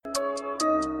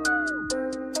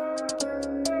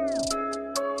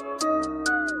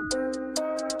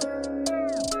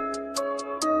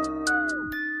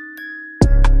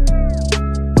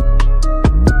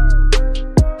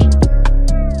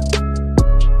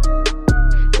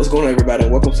What's going on, everybody?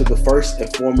 And welcome to the First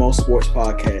and Foremost Sports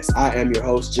Podcast. I am your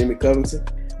host, Jimmy Covington.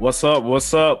 What's up?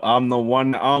 What's up? I'm the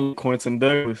one and only Quentin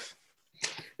Douglas.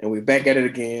 And we're back at it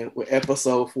again with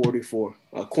episode 44.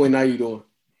 Quinn, how you doing?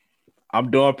 I'm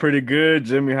doing pretty good.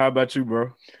 Jimmy, how about you,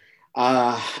 bro?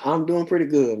 I'm doing pretty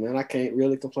good, man. I can't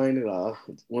really complain at all.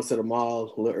 Went to the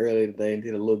mall a little earlier today and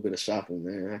did a little bit of shopping,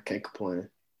 man. I can't complain.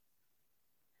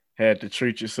 Had to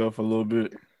treat yourself a little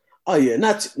bit. Oh,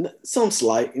 yeah, some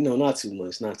slight, not too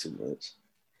much.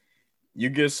 You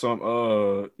get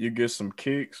some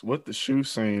kicks. What the shoe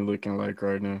scene looking like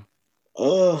right now?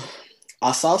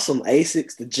 I saw some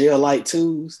Asics, the Gel Light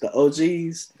 2s, the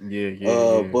OGs.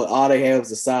 Yeah. But all they had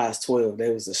was a size 12.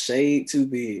 They was a shade too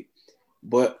big.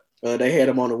 But they had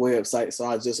them on the website, so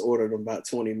I just ordered them about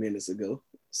 20 minutes ago.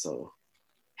 So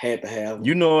had to have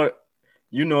them.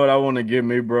 You know what I want to get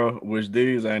me, bro? Which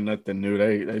these ain't nothing new.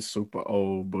 They super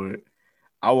old, but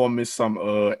I want me some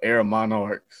Air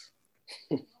Monarchs.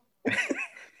 I'm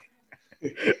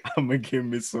gonna give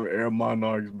me some Air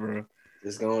Monarchs, bro.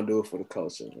 Just gonna do it for the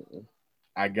culture, man.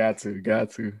 I got to.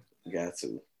 Man. Let's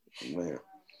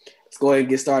go ahead and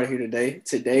get started here today.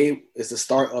 Today is the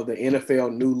start of the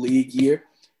NFL new league year.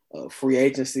 Free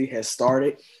agency has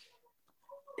started.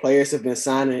 Players have been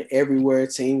signing everywhere.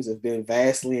 Teams have been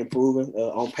vastly improving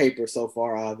on paper so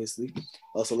far, obviously.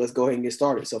 So let's go ahead and get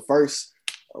started. So first,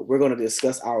 we're going to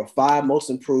discuss our 5 most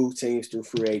improved teams through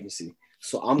free agency.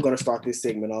 So I'm going to start this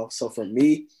segment off. So for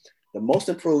me, the most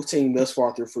improved team thus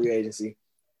far through free agency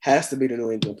has to be the New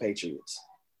England Patriots.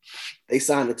 They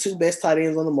signed the 2 best tight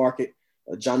ends on the market,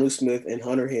 Jonnu Smith and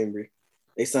Hunter Henry.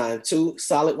 They signed 2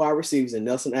 solid wide receivers in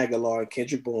Nelson Aguilar and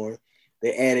Kendrick Bourne.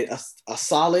 They added a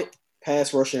solid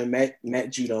pass rusher in Matt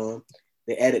Judon.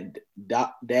 They added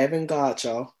Davin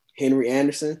Godchaux, Henry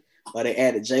Anderson. They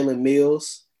added Jalen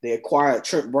Mills. They acquired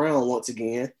Trent Brown once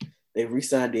again. They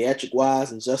re-signed Deatrick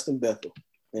Wise and Justin Bethel.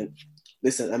 And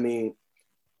listen, I mean,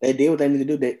 they did what they needed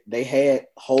to do. They had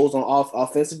holes on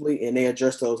offensively, and they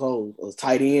addressed those holes. A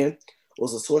tight end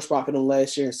was a sore spot for them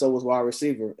last year, and so was wide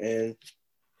receiver. And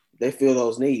they fill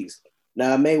those needs.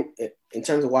 Now, in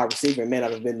terms of wide receiver, it may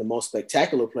not have been the most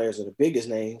spectacular players or the biggest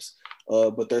names,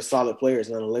 but they're solid players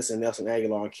nonetheless. And Nelson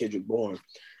Aguilar and Kendrick Bourne.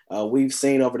 We've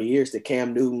seen over the years that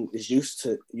Cam Newton is used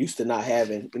to not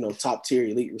having top tier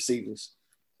elite receivers.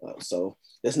 So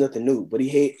that's nothing new. But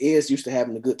he is used to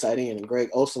having a good tight end, and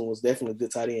Greg Olsen was definitely a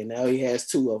good tight end. Now he has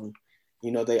 2 of them.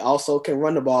 They also can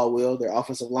run the ball well. Their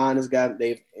offensive line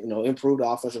they've improved the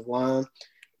offensive line.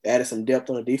 Added some depth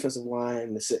on the defensive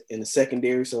line in the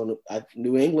secondary. So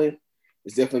New England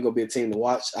is definitely going to be a team to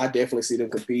watch. I definitely see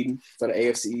them competing for the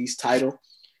AFC East title,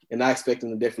 and I expect them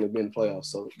to definitely be in the playoffs.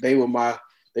 So they were my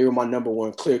number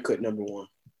one, clear-cut number one.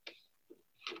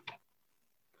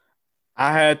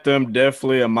 I had them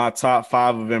definitely in my top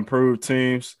 5 of improved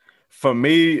teams. For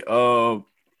me,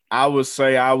 I would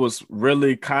say I was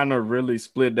really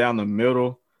split down the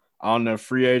middle on the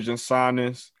free agent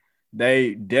signings.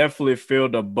 They definitely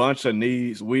filled a bunch of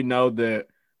needs. We know that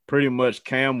pretty much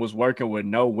Cam was working with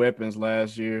no weapons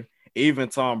last year, even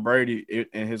Tom Brady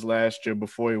in his last year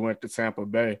before he went to Tampa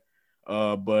Bay.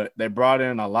 But they brought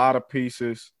in a lot of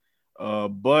pieces.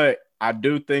 But I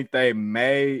do think they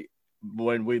may,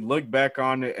 when we look back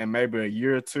on it and maybe a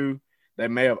year or two, they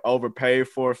may have overpaid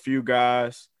for a few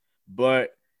guys.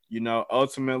 But,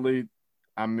 ultimately,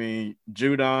 I mean,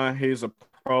 Judon, he's a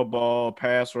Pro Bowl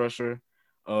pass rusher.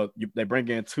 They bring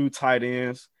in 2 tight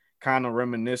ends, kind of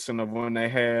reminiscent of when they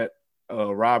had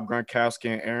Rob Gronkowski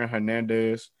and Aaron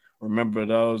Hernandez. Remember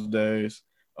those days.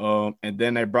 And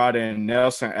then they brought in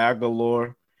Nelson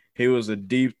Aguilar. He was a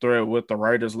deep threat with the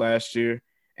Raiders last year.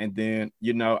 And then,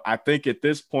 I think at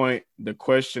this point, the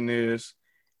question is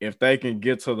if they can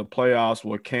get to the playoffs,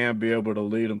 will Cam be able to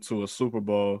lead them to a Super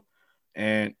Bowl?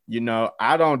 And,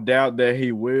 I don't doubt that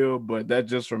he will, but that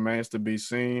just remains to be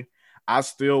seen. I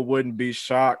still wouldn't be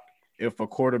shocked if a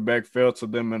quarterback fell to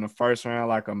them in the first round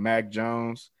like a Mac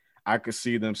Jones. I could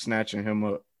see them snatching him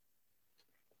up.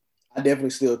 I definitely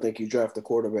still think you draft a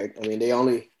quarterback. I mean, they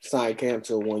only signed Cam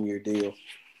to a 1-year deal.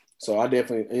 So I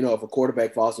definitely, if a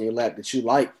quarterback falls in your lap that you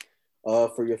like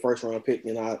for your first round pick,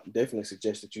 I definitely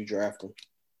suggest that you draft him.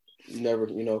 You never,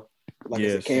 I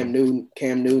said, Cam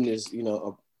Newton is,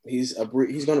 he's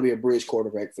going to be a bridge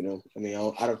quarterback for them. I mean,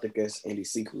 I don't think that's any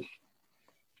secret.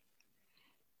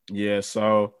 Yeah,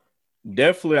 so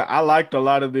definitely I liked a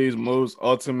lot of these moves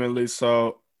ultimately.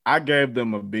 So I gave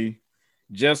them a B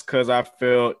just because I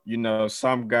felt,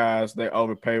 some guys, they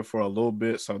overpaid for a little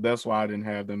bit. So that's why I didn't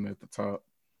have them at the top.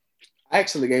 I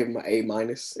actually gave him an A-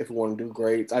 if we want to do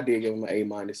grades. I did give him an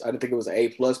A-. I didn't think it was an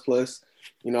A++.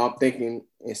 I'm thinking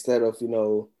instead of,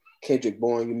 Kendrick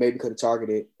Bourne, you maybe could have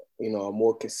targeted, a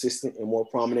more consistent and more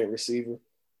prominent receiver.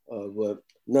 But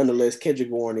nonetheless, Kendrick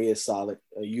Bourne is solid.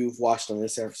 You've watched him in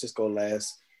San Francisco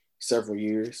last several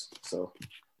years. So,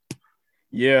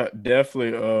 yeah,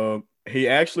 definitely. He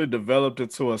actually developed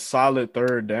into a solid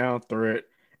third down threat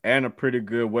and a pretty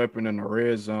good weapon in the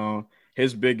red zone.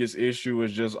 His biggest issue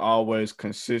is just always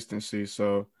consistency.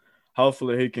 So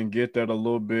hopefully he can get that a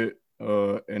little bit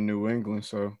in New England.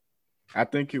 So I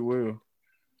think he will,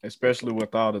 especially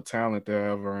with all the talent they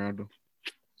have around him.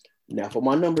 Now for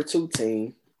my number 2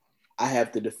 team, I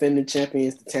have the defending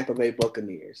champions, the Tampa Bay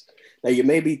Buccaneers. Now you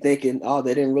may be thinking, oh,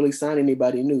 they didn't really sign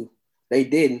anybody new. They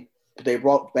didn't, but they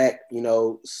brought back,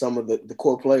 some of the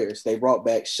core players. They brought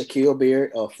back Shaquille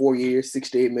Barrett, 4 years,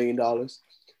 $68 million.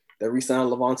 They re-signed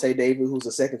Levante David, who's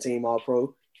a second-team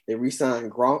All-Pro. They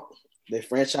re-signed Gronk. They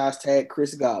franchise tag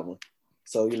Chris Godwin.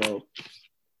 So,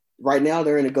 right now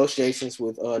they're in negotiations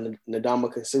with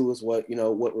Ndamukong Suh is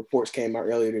what reports came out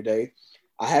earlier today.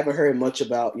 I haven't heard much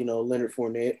about, Leonard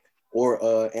Fournette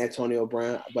or Antonio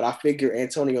Brown, but I figure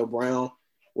Antonio Brown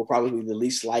will probably be the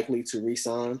least likely to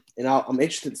re-sign. And I'm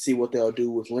interested to see what they'll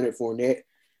do with Leonard Fournette.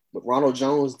 But Ronald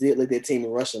Jones did lead their team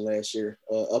in rushing last year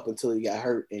up until he got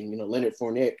hurt. And, Leonard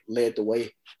Fournette led the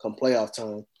way come playoff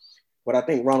time. But I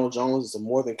think Ronald Jones is a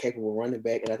more than capable running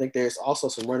back. And I think there's also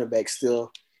some running backs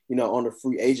still, on the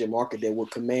free agent market that will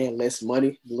command less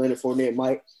money than Leonard Fournette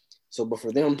might. So, but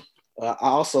for them,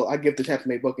 I give the Tampa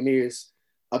Bay Buccaneers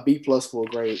a B+ for a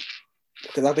grade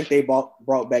because I think they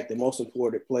brought back the most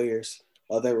important players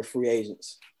that were free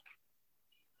agents.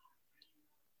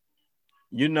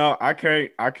 I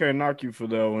can't knock you for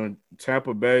that one.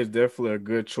 Tampa Bay is definitely a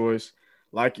good choice.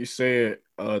 Like you said,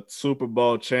 a Super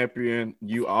Bowl champion,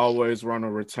 you always want to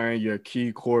retain your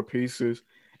key core pieces,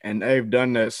 and they've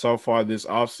done that so far this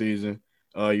offseason.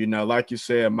 Like you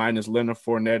said, minus Leonard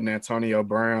Fournette and Antonio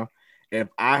Brown. If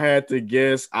I had to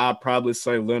guess, I'd probably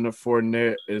say Leonard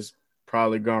Fournette is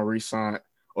probably going to re-sign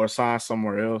or sign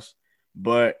somewhere else.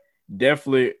 But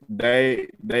definitely, they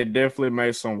definitely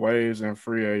made some waves in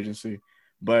free agency.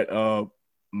 But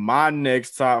my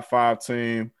next top 5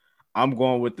 team, I'm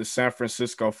going with the San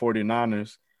Francisco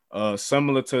 49ers.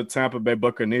 Similar to the Tampa Bay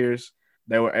Buccaneers,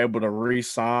 they were able to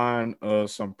re-sign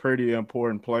some pretty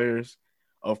important players.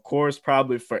 Of course,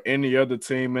 probably for any other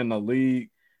team in the league,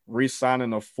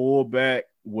 re-signing a fullback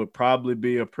would probably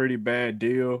be a pretty bad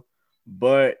deal.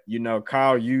 But,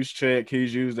 Kyle Juszczyk,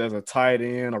 he's used as a tight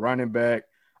end, a running back,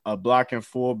 a blocking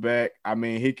fullback. I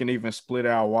mean, he can even split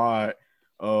out wide.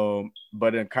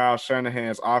 But in Kyle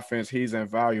Shanahan's offense, he's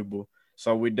invaluable.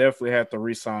 So we definitely have to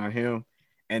re-sign him.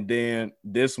 And then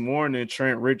this morning,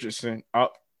 Trent Williams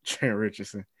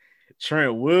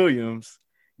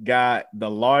got the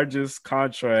largest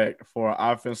contract for an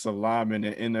offensive lineman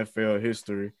in NFL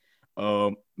history,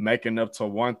 making up to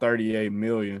 $138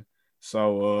 million.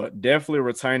 So definitely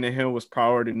retaining him was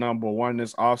priority number 1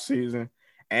 this offseason.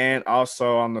 And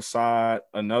also on the side,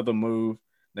 another move,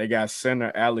 they got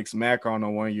center Alex Mack on a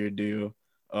 1-year deal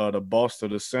to bolster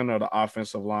the center of the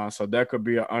offensive line. So that could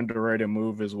be an underrated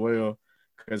move as well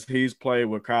because he's played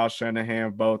with Kyle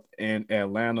Shanahan both in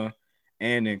Atlanta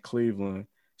and in Cleveland.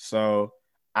 So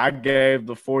I gave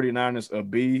the 49ers a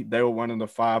B. They were one of the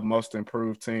 5 most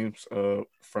improved teams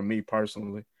for me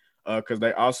personally because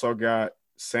they also got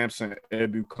Samson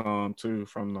Ebukam too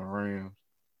from the Rams.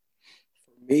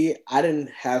 For me, I didn't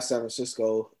have San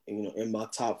Francisco, in my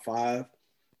top 5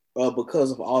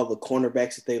 because of all the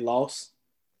cornerbacks that they lost.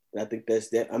 And I think that's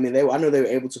that. I mean, I know they were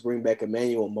able to bring back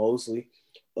Emmanuel Mosley,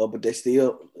 but they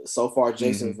still, so far,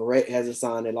 Jason Verrett hasn't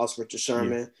signed. They lost Richard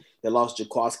Sherman. Yeah. They lost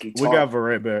Jaquiski Tartt. We got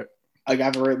Verrett back. I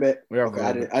got Verrett back?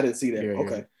 Okay, I didn't see that. Yeah,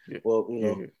 okay. Yeah. Well,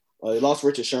 they lost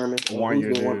Richard Sherman. 1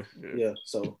 year. Yeah,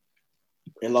 so,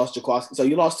 and lost Jaquiski. So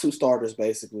you lost 2 starters,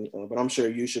 basically. But I'm sure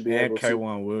you should be able to. And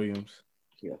K'Waun Williams.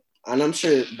 Yeah. And I'm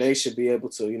sure they should be able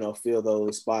to, fill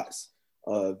those spots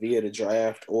via the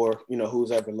draft or,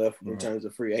 who's ever left in terms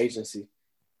of free agency.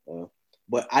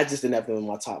 But I just didn't have them in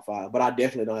my top 5. But I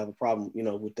definitely don't have a problem,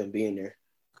 with them being there.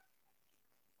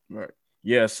 Right.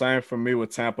 Yeah, same for me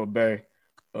with Tampa Bay.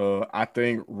 I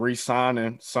think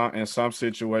re-signing in some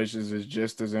situations is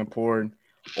just as important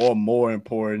or more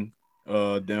important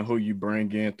than who you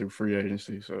bring in through free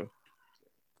agency. So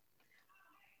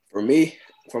for me,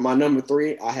 for my number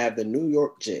 3, I have the New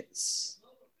York Jets.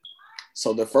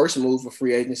 So the first move for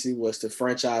free agency was to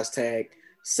franchise tag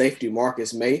safety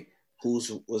Marcus May, who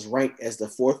was ranked as the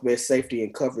 4th best safety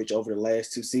in coverage over the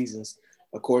last 2 seasons,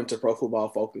 according to Pro Football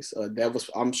Focus.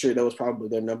 I'm sure that was probably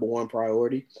their number 1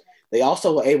 priority. They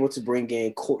also were able to bring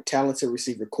in talented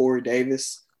receiver Corey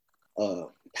Davis,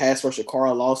 pass rusher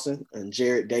Carl Lawson, and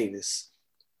Jared Davis.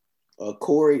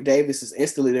 Corey Davis is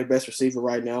instantly their best receiver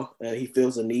right now. He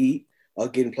feels a need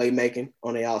of getting playmaking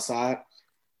on the outside.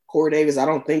 Corey Davis, I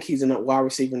don't think he's a wide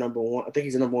receiver number one. I think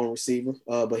he's a number one receiver,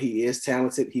 but he is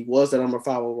talented. He was the number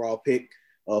 5 overall pick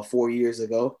 4 years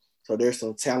ago. So there's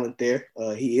some talent there.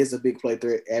 He is a big play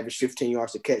threat, averaged 15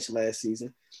 yards to catch last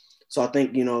season. So I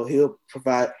think, he'll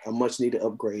provide a much needed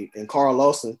upgrade. And Carl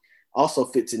Lawson also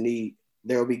fits a need.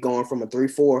 They'll be going from a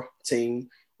 3-4 team,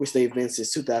 which they've been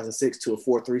since 2006, to a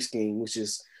 4-3 scheme, which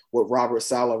is what Robert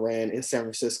Saleh ran in San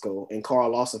Francisco. And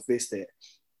Carl Lawson fits that.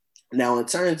 Now, in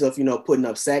terms of, putting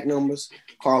up sack numbers,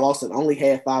 Carl Lawson only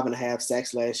had 5.5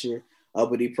 sacks last year,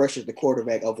 but he pressured the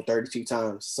quarterback over 32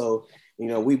 times. So,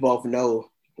 we both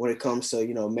know when it comes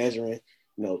to, measuring,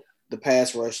 the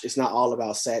pass rush, it's not all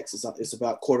about sacks. It's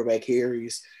about quarterback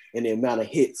carries and the amount of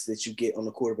hits that you get on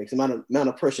the quarterback, the amount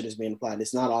of pressure that's being applied.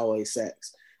 It's not always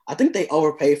sacks. I think they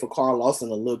overpaid for Carl Lawson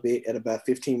a little bit at about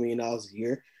 $15 million a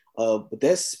year. But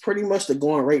that's pretty much the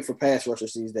going rate for pass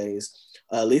rushers these days.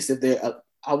 At least if they're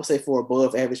I would say for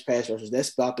above average pass rushers,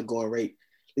 that's about the going rate,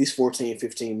 at least 14,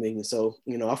 15 million. So,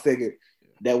 I figured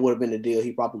that would have been the deal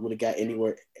he probably would have got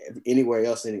anywhere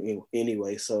else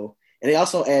anyway. So, and they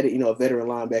also added, a veteran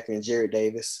linebacker in Jared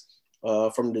Davis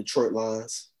from the Detroit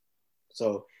Lions.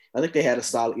 So I think they had a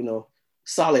solid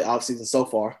offseason so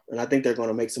far. And I think they're going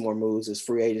to make some more moves as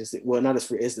free agents. Well, not as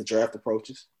free as the draft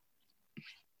approaches.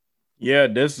 Yeah,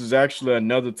 this is actually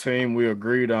another team we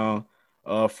agreed on.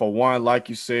 For one, like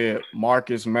you said,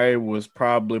 Marcus May was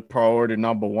probably priority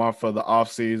number one for the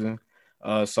offseason.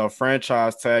 So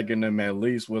franchise tagging them at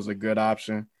least was a good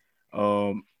option.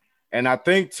 And I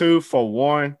think, too, for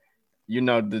one,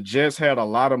 the Jets had a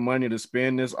lot of money to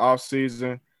spend this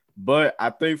offseason. But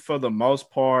I think for the most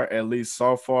part, at least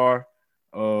so far,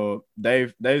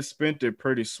 they've spent it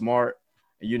pretty smart.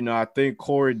 I think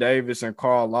Corey Davis and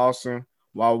Carl Lawson,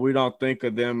 while we don't think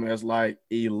of them as like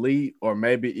elite or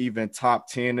maybe even top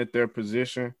 10 at their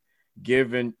position,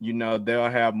 given, they'll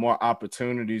have more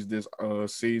opportunities this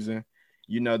season,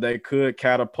 they could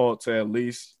catapult to at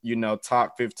least,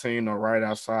 top 15 or right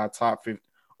outside top 50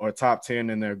 or top 10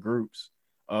 in their groups.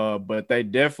 But they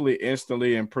definitely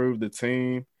instantly improved the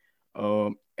team.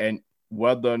 And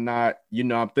whether or not,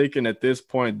 I'm thinking at this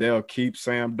point they'll keep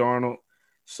Sam Darnold.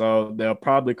 So they'll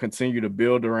probably continue to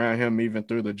build around him even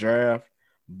through the draft.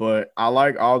 But I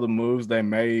like all the moves they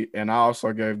made, and I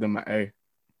also gave them an A.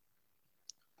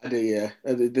 I did, yeah.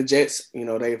 The Jets,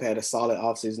 they've had a solid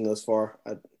offseason thus far.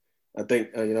 I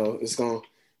think, it's going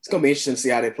to be interesting to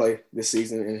see how they play this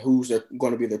season and who's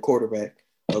going to be their quarterback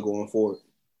going forward.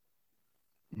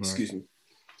 Right. Excuse me.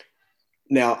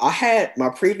 Now, I had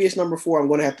my previous number 4. I'm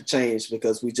going to have to change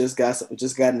because we just got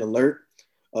an alert.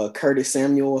 Curtis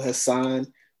Samuel has signed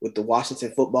with the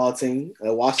Washington football team.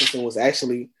 Washington was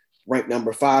actually ranked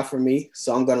number 5 for me,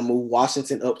 so I'm going to move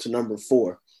Washington up to number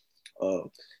 4.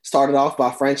 Started off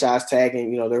by franchise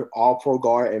tagging, their all-pro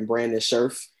guard and Brandon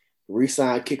Scherff.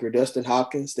 Re-signed kicker Dustin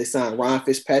Hopkins. They signed Ryan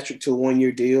Fitzpatrick to a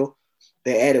 1-year deal.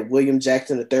 They added William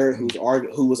Jackson III,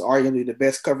 who was arguably the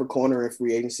best cover corner in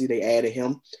free agency. They added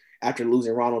him after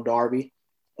losing Ronald Darby.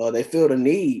 They filled a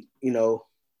need,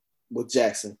 with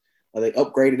Jackson. They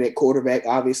upgraded at quarterback,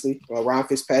 obviously. Ryan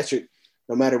Fitzpatrick,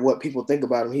 no matter what people think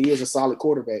about him, he is a solid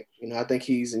quarterback. I think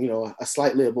he's, a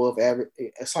slightly above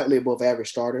average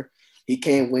starter. He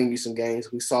can win you some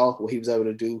games. We saw what he was able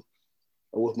to do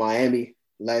with Miami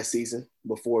last season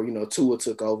before, Tua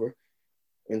took over.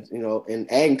 And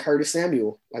adding Curtis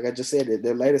Samuel, like I just said,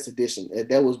 their latest addition,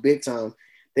 that was big time.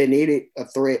 They needed a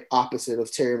threat opposite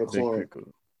of Terry McLaurin,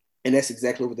 and that's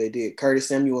exactly what they did. Curtis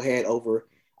Samuel had over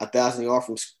 1,000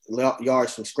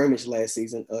 yards from scrimmage last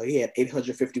season. He had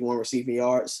 851 receiving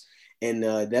yards, and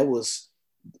that was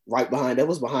behind,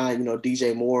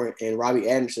 DJ Moore and Robbie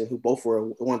Anderson, who both were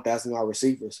 1,000-yard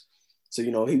receivers. So,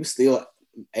 he was still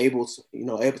able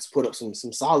to put up some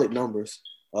solid numbers,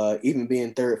 even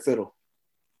being third fiddle.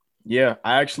 Yeah,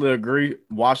 I actually agree.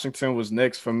 Washington was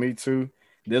next for me too.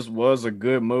 This was a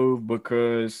good move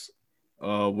because,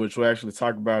 which we'll actually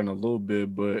talk about in a little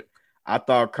bit, but I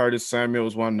thought Curtis Samuel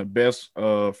was one of the best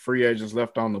free agents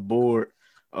left on the board.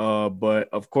 But,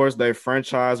 of course, they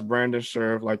franchised Brandon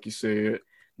Scherff, like you said.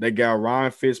 They got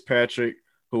Ryan Fitzpatrick,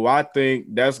 who I think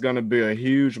that's going to be a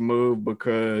huge move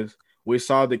because we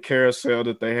saw the carousel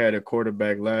that they had at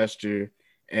quarterback last year,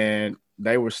 and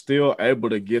they were still able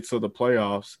to get to the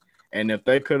playoffs. And if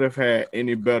they could have had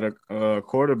any better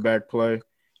quarterback play,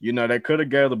 they could have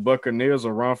gave the Buccaneers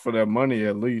a run for their money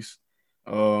at least.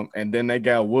 And then they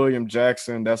got William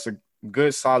Jackson. That's a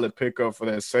good, solid pickup for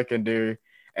that secondary.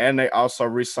 And they also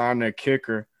re-signed their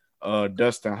kicker,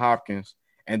 Dustin Hopkins.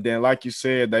 And then, like you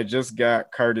said, they just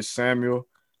got Curtis Samuel.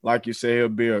 like you said, he'll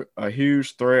be a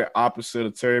huge threat opposite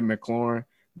of Terry McLaurin.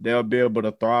 They'll be able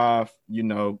to thrive,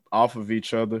 off of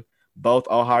each other. Both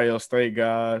Ohio State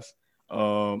guys.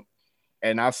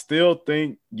 And I still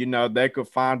think, they could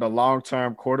find a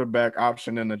long-term quarterback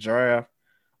option in the draft.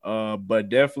 But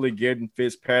definitely getting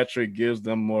Fitzpatrick gives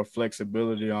them more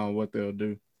flexibility on what they'll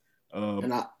do.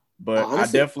 And But I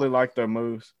honestly, definitely like their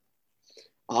moves.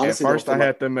 I At honestly don't first, feel I like.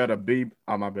 had them at a B.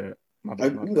 Oh, my bad. My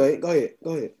bad. My bad.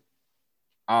 Go ahead.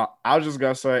 I was just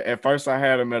gonna say, at first I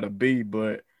had them at a B,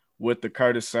 but with the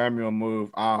Curtis Samuel move,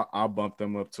 I'll bump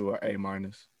them up to an A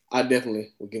minus. I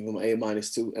definitely would give them an A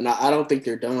minus too, and I don't think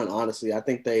they're done. Honestly, I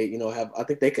think they, I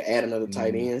think they could add another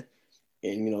tight end,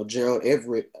 and Gerald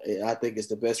Everett, I think is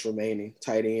the best remaining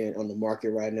tight end on the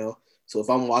market right now. So if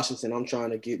I'm Washington, I'm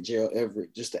trying to get Gerald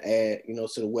Everett just to add,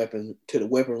 to the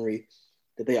weaponry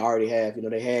that they already have.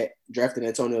 They had drafted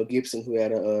Antonio Gibson, who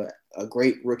had a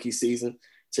great rookie season.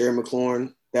 Terry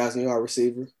McLaurin, 1,000-yard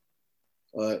receiver,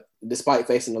 despite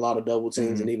facing a lot of double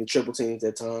teams and even triple teams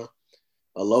at times.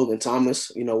 Logan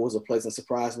Thomas, was a pleasant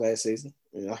surprise last season.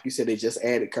 And like you said, they just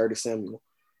added Curtis Samuel.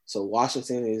 So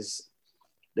Washington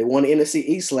they won the NFC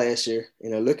East last year,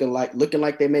 and they're looking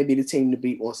like they may be the team to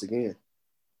beat once again.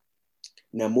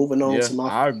 Now moving on to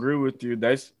I agree with you. Go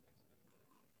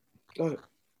ahead.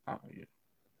 Oh, yeah.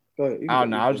 Go ahead. I don't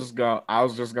know. I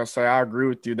was just gonna say I agree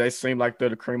with you. They seem like they're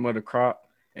the cream of the crop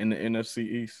in the NFC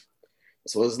East.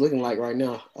 So it's looking like right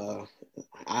now.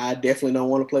 I definitely don't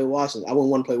want to play Washington. I wouldn't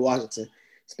want to play Washington,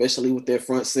 especially with their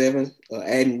front seven,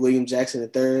 adding William Jackson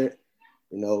III.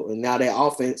 And now their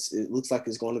offense, it looks like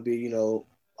it's going to be,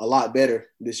 a lot better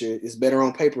this year. It's better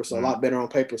on paper, so a lot better on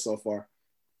paper so far.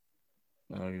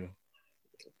 Oh yeah.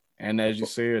 And as you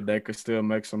said, they could still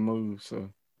make some moves. So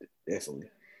definitely.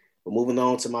 But moving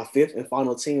on to my fifth and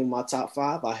final team in my top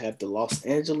five, I have the Los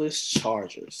Angeles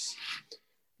Chargers.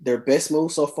 Their best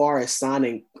move so far is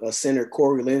signing center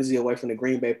Corey Lindsey away from the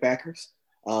Green Bay Packers.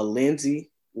 Lindsey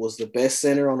was the best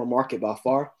center on the market by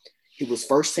far. He was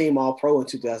first team All-Pro in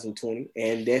 2020,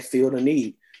 and that filled a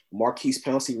need. Marquise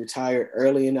Pouncey retired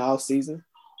early in the offseason,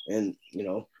 and,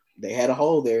 they had a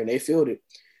hole there, and they filled it.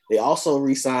 They also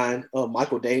re-signed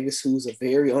Michael Davis, who's a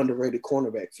very underrated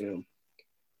cornerback for them.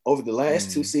 Over the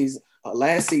last two seasons,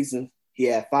 last season, he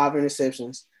had 5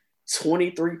 interceptions,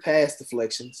 23 pass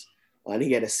deflections, and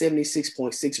he had a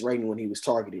 76.6 rating when he was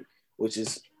targeted, which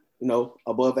is,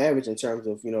 above average in terms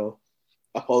of,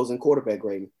 opposing quarterback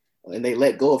rating. And they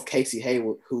let go of Casey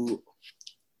Hayward, who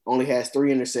only has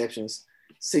 3 interceptions,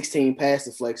 16 pass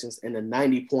deflections, and a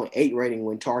 90.8 rating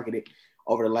when targeted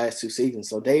over the last 2 seasons.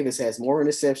 So Davis has more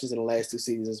interceptions in the last 2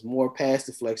 seasons, more pass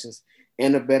deflections,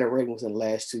 and a better ratings in the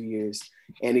last 2 years,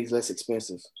 and he's less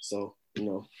expensive. So,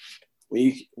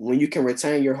 when you can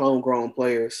retain your homegrown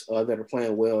players that are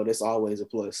playing well, that's always a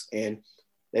plus. And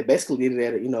they basically did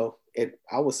it at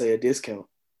I would say a discount.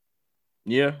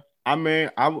 Yeah, I mean,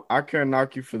 I can't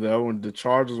knock you for that one. The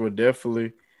Chargers were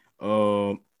definitely,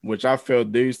 which I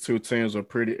felt these two teams are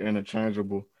pretty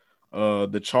interchangeable.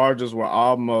 The Chargers were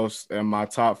almost in my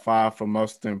top 5 for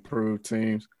most improved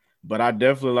teams, but I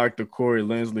definitely like the Corey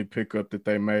Linsley pickup that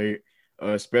they made,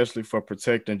 especially for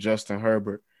protecting Justin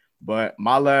Herbert. But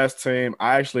my last team,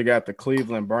 I actually got the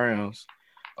Cleveland Browns.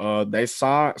 They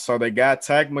got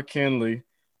Takk McKinley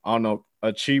on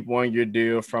a cheap 1-year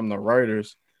deal from the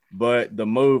Raiders. But the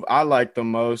move I like the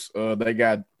most, they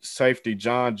got safety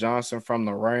John Johnson from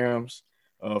the Rams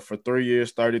for 3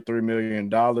 years, $33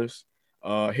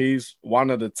 million. He's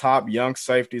one of the top young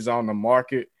safeties on the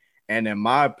market. And in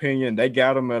my opinion, they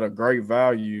got him at a great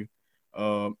value.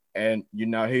 And,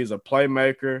 he's a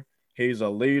playmaker. He's a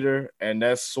leader. And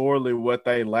that's sorely what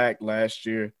they lacked last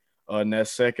year in that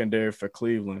secondary for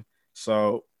Cleveland.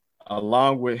 So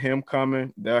along with him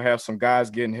coming, they'll have some guys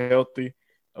getting healthy.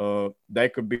 They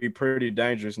could be pretty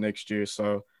dangerous next year.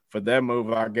 So for that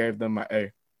move, I gave them an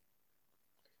A.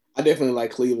 I definitely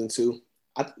like Cleveland too.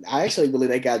 I actually believe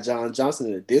they got John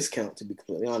Johnson at a discount, to be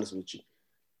completely honest with you.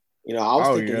 I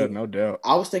was thinking no doubt.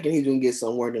 I was thinking he's going to get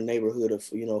somewhere in the neighborhood of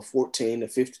 14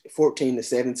 to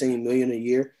 17 million a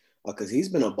year, because he's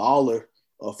been a baller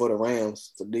for the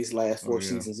Rams for these last 4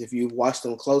 seasons. If you've watched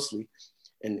them closely,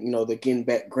 and they're getting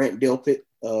back Grant Delpit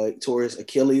towards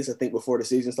Achilles, I think before the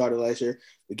season started last year.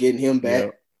 They're getting him back.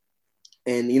 Yep.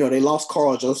 And, they lost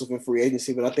Carl Joseph in free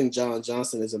agency, but I think John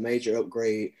Johnson is a major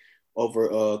upgrade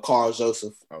over Carl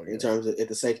Joseph in terms of at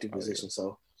the safety position.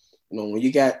 So, when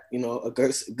you got, a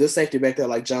good safety back there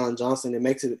like John Johnson, it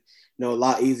makes it, a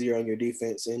lot easier on your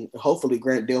defense. And hopefully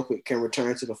Grant Delpit can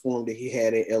return to the form that he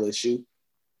had at LSU.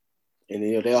 And,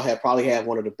 they'll probably have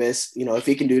one of the best, if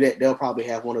he can do that, they'll probably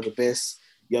have one of the best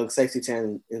young safety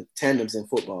tandems in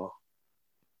football.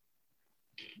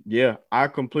 Yeah, I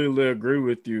completely agree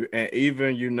with you. And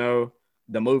even,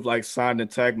 the move like signing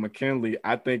Tag McKinley,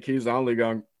 I think he's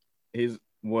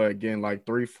what, getting like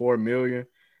 3-4 million.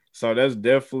 So that's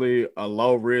definitely a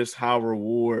low risk, high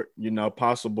reward,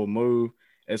 possible move,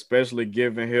 especially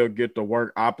given he'll get to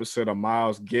work opposite of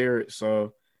Myles Garrett.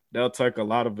 So they'll take a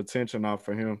lot of attention off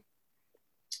of him.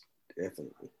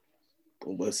 Definitely.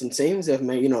 But some teams have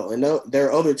made, and there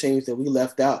are other teams that we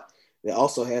left out that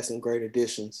also had some great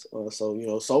additions.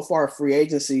 So, so far free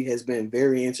agency has been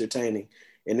very entertaining,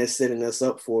 and it's setting us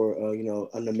up for,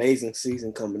 an amazing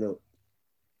season coming up.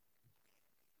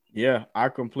 Yeah, I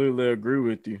completely agree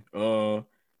with you.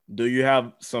 Do you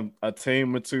have a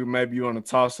team or two maybe you want to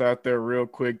toss out there real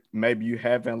quick? Maybe you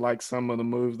haven't liked some of the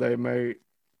moves they made.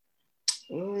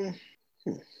 Um,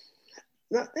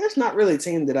 there's not really a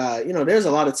team that there's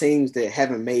a lot of teams that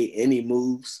haven't made any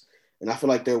moves, and I feel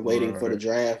like they're waiting for the Right.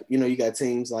 draft. You got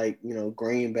teams like,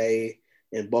 Green Bay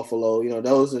and Buffalo.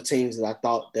 Those are teams that I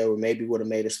thought that would have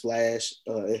made a splash,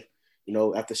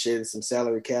 after shedding some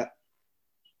salary cap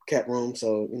room.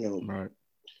 So, Right.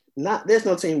 there's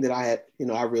no team that I had,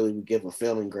 I really would give a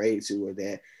failing grade to, or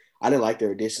that I didn't like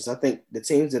their additions. I think the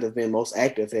teams that have been most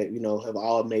active have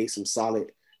all made some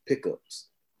solid pickups.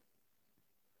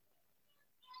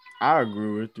 I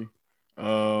agree with you.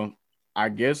 I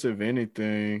guess if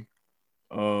anything,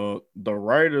 the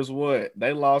Raiders, what,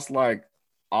 they lost like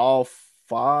all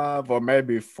five or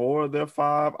maybe four of their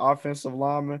five offensive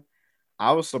linemen.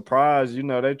 I was surprised,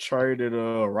 they traded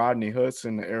Rodney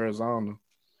Hudson to Arizona,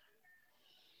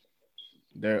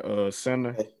 their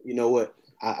center. You know what?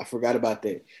 I forgot about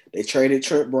that. They traded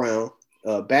Trent Brown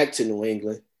back to New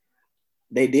England.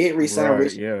 They did re-sign Right,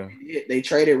 Rich. yeah. They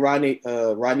traded Rodney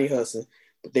Hudson,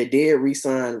 but they did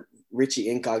re-sign Richie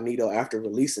Incognito after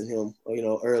releasing him.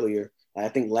 Earlier. I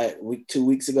think 2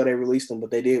 weeks ago they released him, but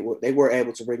they were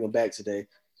able to bring him back today.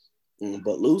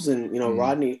 But losing,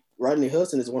 Rodney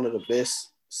Hudson is one of the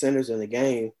best centers in the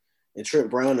game, and Trent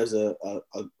Brown is a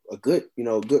good,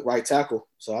 good right tackle.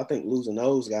 So I think losing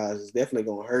those guys is definitely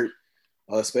going to hurt,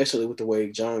 especially with the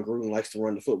way John Gruden likes to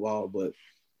run the football. But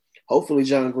hopefully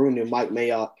John Gruden and Mike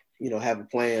Mayock, have a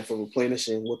plan for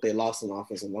replenishing what they lost in the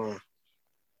offensive line.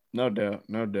 No doubt,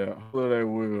 no doubt. Hopefully they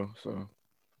will. So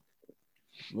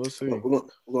we'll see. But we're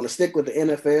going to stick with the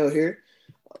NFL here.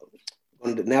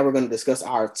 Now we're going to discuss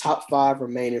our top 5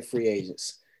 remaining free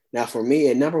agents. Now, for me,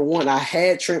 at number 1, I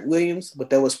had Trent Williams, but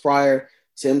that was prior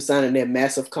to him signing that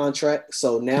massive contract.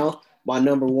 So now my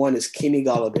number 1 is Kenny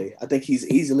Golladay. I think he's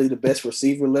easily the best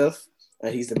receiver left,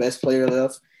 and he's the best player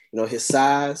left. His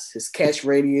size, his catch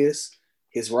radius,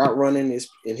 his route running,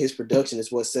 and his production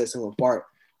is what sets him apart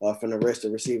from the rest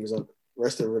of the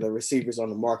receivers on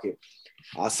the market.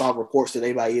 I saw reports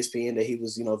today by ESPN that he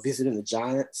was, visiting the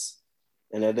Giants,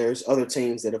 and that there's other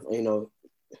teams that have,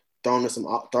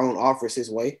 thrown offers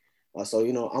his way. So,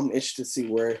 I'm interested to see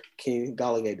where Kenny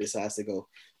Golladay decides to go.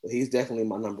 But he's definitely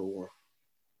my number 1.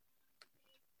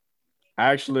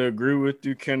 I actually agree with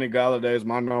you. Kenny Golladay is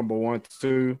my number 1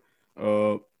 too.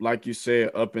 Like you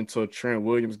said, up until Trent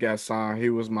Williams got signed, he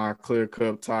was my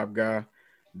clear-cut top guy.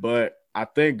 But I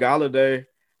think Golladay,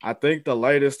 I think the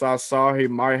latest I saw, he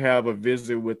might have a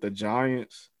visit with the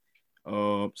Giants.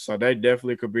 So they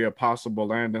definitely could be a possible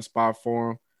landing spot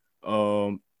for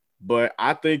him. But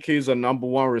I think he's a number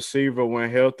 1 receiver when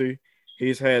healthy.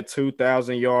 He's had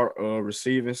 2,000-yard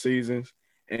receiving seasons,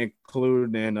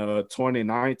 including in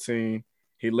 2019.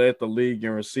 He led the league in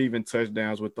receiving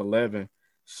touchdowns with 11.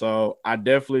 So I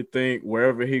definitely think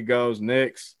wherever he goes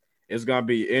next, it's going to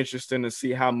be interesting to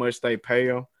see how much they pay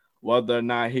him, whether or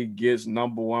not he gets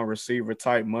number 1 receiver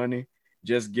type money,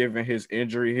 just given his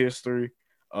injury history.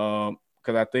 Because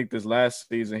I think this last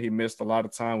season he missed a lot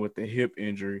of time with the hip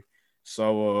injury.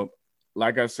 So,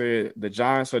 like I said, the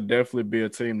Giants will definitely be a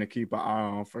team to keep an eye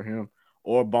on for him,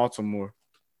 or Baltimore.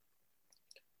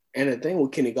 And the thing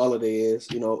with Kenny Golladay is,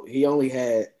 he's only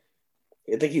had,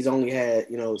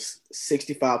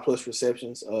 65 plus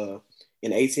receptions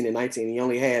in 18 and 19. He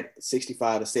only had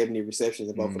 65 to 70 receptions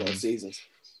in both of those seasons.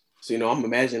 So, I'm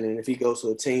imagining if he goes to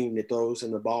a team that throws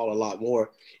him the ball a lot more,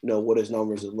 what his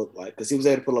numbers would look like. Because he was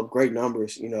able to put up great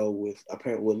numbers, with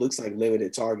apparently what looks like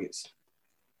limited targets.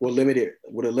 With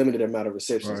a limited amount of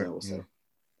receptions, Right. I would say.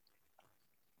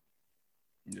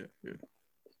 Yeah.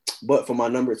 But for my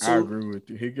number 2, I agree with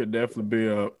you. He could definitely be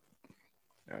up.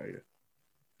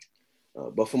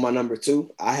 But for my number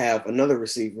 2, I have another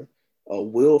receiver.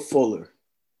 Will Fuller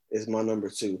is my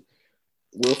number 2.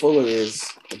 Will Fuller is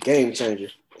a game changer,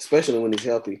 especially when he's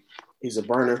healthy. He's a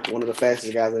burner, one of the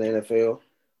fastest guys in the NFL.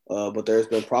 But there's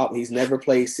been problems. He's never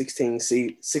played 16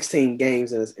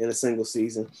 games in a single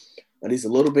season. but he's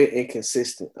a little bit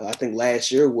inconsistent. I think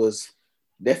last year was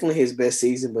definitely his best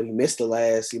season, but he missed the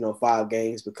last 5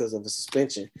 games because of a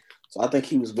suspension. So I think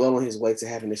he was well on his way to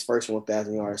having his first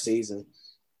 1,000-yard season.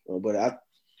 But I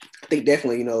think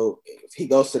definitely, if he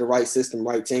goes to the right system,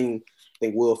 right team, I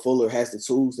think Will Fuller has the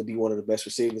tools to be one of the best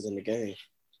receivers in the game.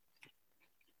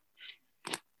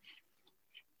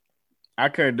 I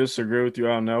can't disagree with you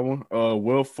on that one.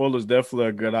 Will Fuller is definitely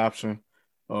a good option.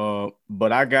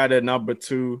 But I got at number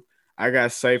 2. I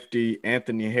got safety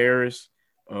Anthony Harris,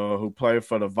 who played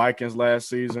for the Vikings last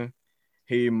season.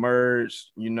 He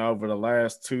emerged, over the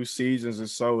last 2 seasons or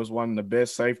so as one of the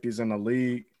best safeties in the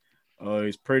league.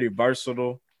 He's pretty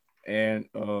versatile. And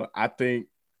I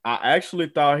actually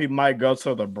thought he might go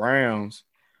to the Browns.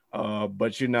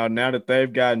 But, now that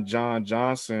they've gotten John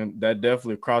Johnson, that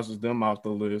definitely crosses them off the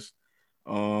list.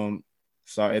 So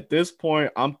at this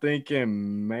point, I'm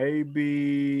thinking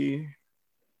maybe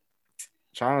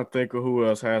trying to think of who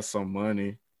else has some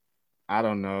money. I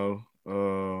don't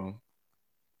know.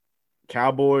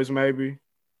 Cowboys maybe.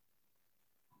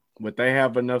 Would they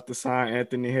have enough to sign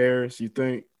Anthony Harris, you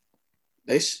think?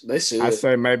 They should. I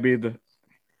say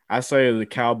the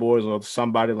Cowboys or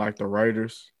somebody like the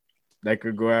Raiders. They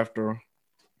could go after him.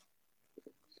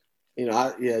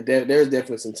 There's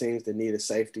definitely some teams that need a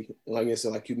safety. Like I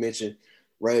said, like you mentioned,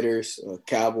 Raiders,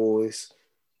 Cowboys.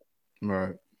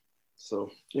 Right.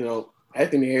 So,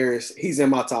 Anthony Harris, he's in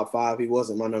my top 5. He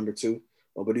wasn't my number 2,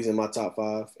 but he's in my top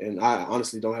 5. And I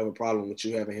honestly don't have a problem with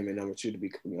you having him in number 2, to be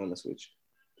completely honest with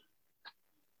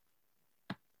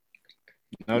you.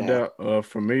 No doubt.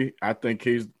 For me, I think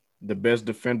he's the best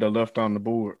defender left on the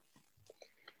board.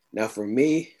 Now, for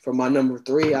me, for my number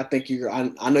 3, I think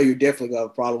I know you're definitely going to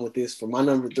have a problem with this. For my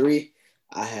number 3,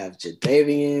 I have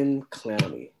Jadeveon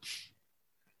Clowney.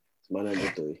 It's my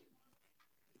number 3.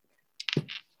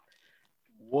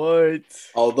 What?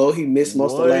 Although he missed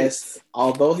most of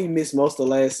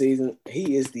last season,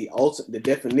 he is the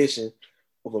definition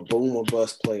of a boom or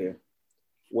bust player.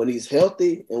 When he's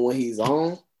healthy and when he's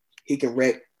on, he can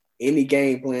wreck any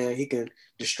game plan. He can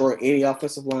destroy any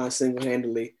offensive line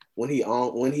single-handedly when he's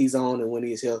on and when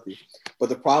he's healthy. But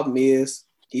the problem is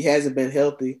he hasn't been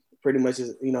healthy pretty much.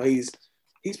 He's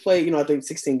played, I think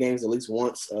 16 games at least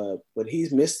once, but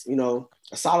he's missed, a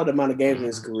solid amount of games in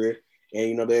his career.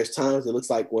 And, there's times it looks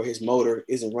like where his motor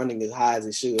isn't running as high as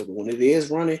it should. But when it is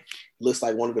running, it looks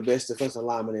like one of the best defensive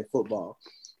linemen in football.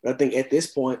 But I think at this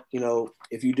point,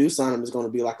 if you do sign him, it's going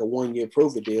to be like a 1-year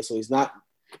prove-it deal. So it's like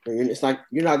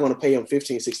you're not going to pay him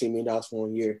 $15, $16 million for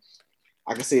 1 year.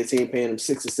 I can see a team paying him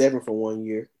 6 or 7 for 1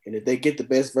 year. And if they get the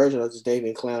best version of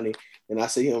Jadeveon Clowney, then I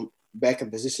see him back in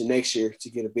position next year to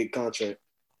get a big contract.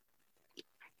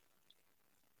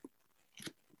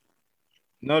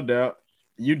 No doubt.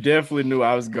 You definitely knew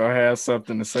I was gonna have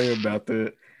something to say about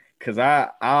that, because I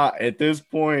at this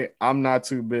point I'm not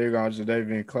too big on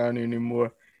Jadeveon Clowney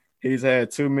anymore. He's had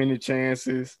too many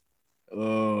chances,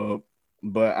 but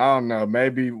I don't know.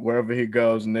 Maybe wherever he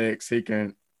goes next, he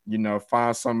can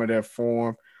find some of that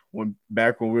form when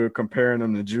we were comparing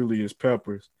him to Julius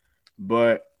Peppers.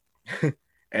 But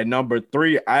at number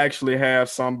 3, I actually have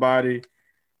somebody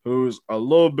who's a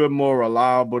little bit more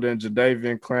reliable than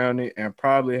Jadeveon Clowney and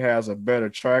probably has a better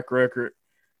track record.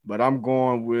 But I'm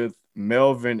going with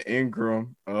Melvin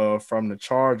Ingram from the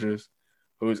Chargers,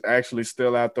 who's actually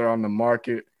still out there on the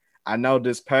market. I know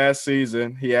this past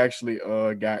season he actually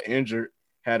got injured,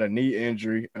 had a knee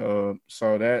injury. So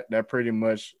that pretty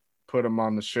much put him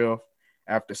on the shelf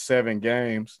after 7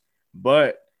 games.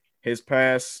 But his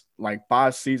past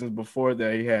 5 seasons before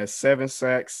that, he had 7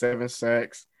 sacks,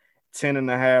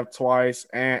 10.5 twice,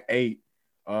 and 8.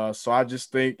 So I just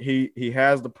think he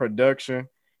has the production.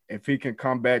 If he can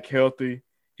come back healthy,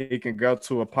 he can go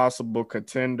to a possible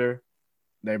contender.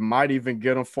 They might even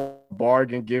get him for a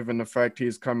bargain given the fact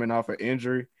he's coming off an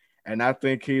injury. And I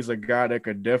think he's a guy that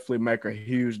could definitely make a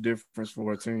huge difference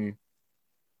for a team.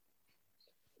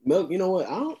 You know what?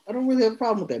 I don't really have a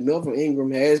problem with that. Melvin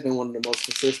Ingram has been one of the most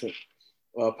consistent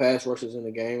pass rushers in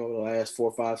the game over the last 4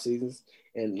 or 5 seasons.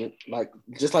 And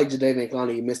just like Jadeveon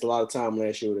Clowney, he missed a lot of time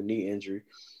last year with a knee injury.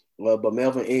 But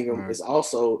Melvin Ingram is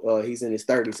also he's in his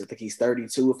 30s. I think he's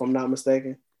 32 if I'm not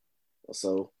mistaken.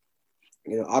 So,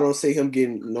 I don't see him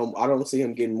getting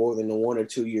more than a 1 or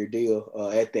 2 year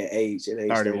deal at that age. At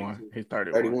age 31. 32. He's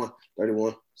 31.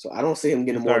 31. So I don't see him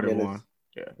getting more 31. than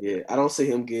I don't see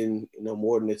him getting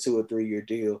more than a 2 or 3 year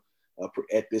deal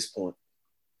at this point.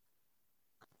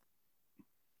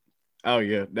 Oh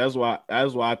yeah, that's why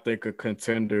I think a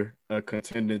contending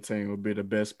team would be the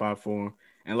best spot for him.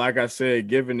 And like I said,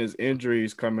 given his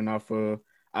injuries coming off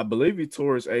I believe he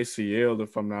tore his ACL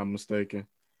if I'm not mistaken.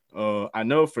 I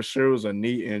know for sure it was a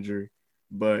knee injury,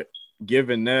 but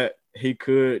given that, he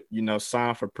could,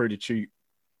 sign for pretty cheap.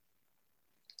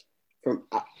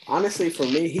 Honestly, for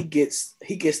me, he gets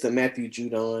the Matthew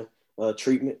Judon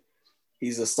treatment.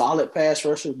 He's a solid pass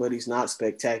rusher, but he's not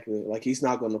spectacular. Like, he's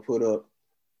not going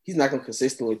to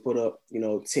consistently put up,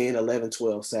 10, 11,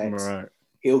 12 sacks. Right.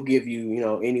 He'll give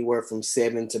you, anywhere from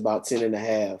 7 to about 10 and a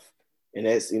half. And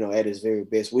that's, at his very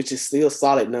best, which is still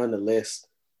solid nonetheless.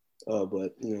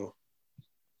 But,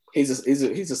 he's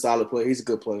a solid player. He's a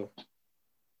good player.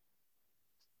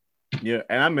 Yeah,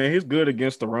 and I mean, he's good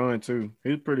against the run too.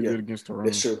 He's pretty good against the run.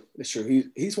 That's true.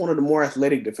 He's one of the more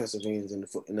athletic defensive ends in the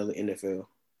NFL.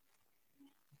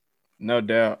 No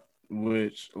doubt.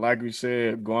 Which, like we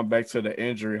said, going back to the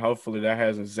injury, hopefully that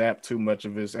hasn't zapped too much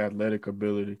of his athletic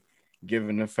ability,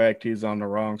 given the fact he's on the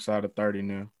wrong side of 30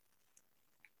 now.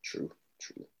 True.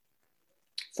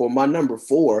 For my number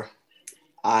 4,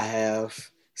 I have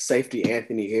safety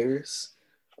Anthony Harris.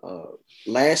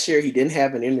 Last year he didn't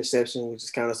have an interception, which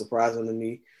is kind of surprising to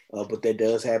me. But that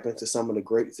does happen to some of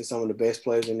the best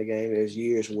players in the game. There's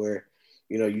years where,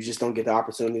 you just don't get the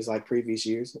opportunities like previous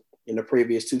years. In the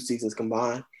previous 2 seasons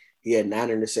combined, he had 9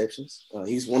 interceptions.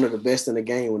 He's one of the best in the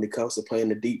game when it comes to playing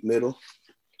the deep middle.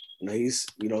 He's,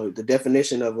 the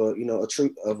definition of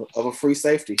a free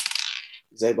safety.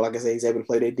 He's able, like I said, he's able to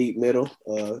play that deep middle,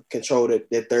 control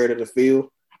that third of the field.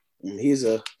 And he's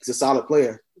a solid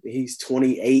player. He's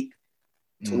 28,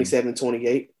 27,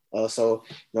 28. So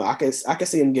I can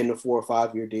see him getting a 4 or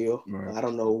 5 year deal. Right. I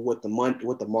don't know what the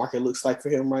market looks like for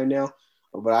him right now,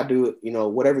 but I do.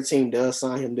 Whatever team does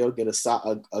sign him, they'll get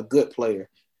a good player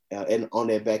and on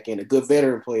their back end, a good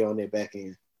veteran player on their back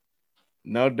end.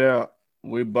 No doubt.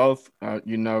 We both,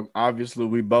 obviously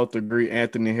we both agree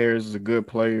Anthony Harris is a good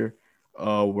player.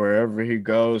 Wherever he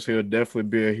goes, he'll definitely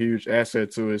be a huge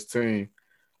asset to his team.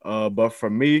 But for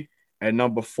me, at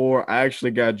number 4, I actually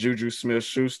got Juju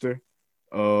Smith-Schuster.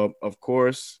 Of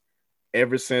course,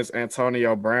 ever since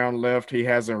Antonio Brown left, he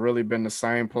hasn't really been the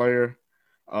same player.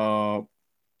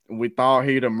 We thought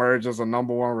he'd emerge as a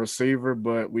number 1 receiver,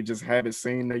 but we just haven't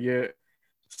seen it yet.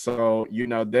 So,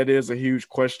 that is a huge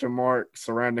question mark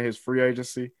surrounding his free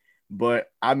agency.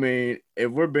 But, I mean, if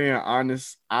we're being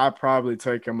honest, I'd probably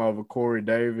take him over Corey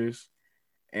Davis.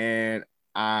 And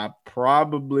I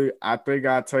think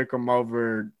I'd take him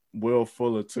over Will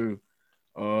Fuller too.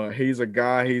 He's a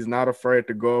guy, he's not afraid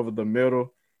to go over the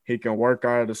middle. He can work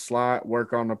out of the slot,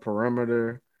 work on the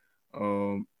perimeter.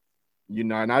 And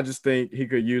I just think he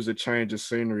could use a change of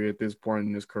scenery at this point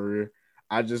in his career.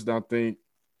 I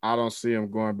don't see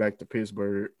him going back to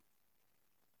Pittsburgh.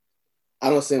 I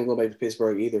don't see him going back to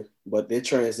Pittsburgh either, but they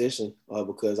transition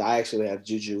because I actually have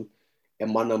Juju at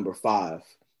my number 5.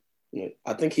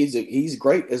 I think he's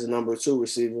great as a number 2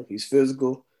 receiver. He's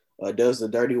physical, does the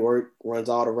dirty work, runs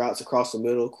all the routes across the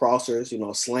middle,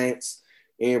 crossers, slants,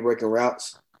 and breaking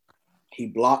routes. He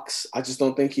blocks. I just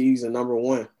don't think he's a number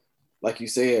 1. Like you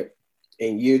said,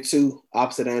 in year 2,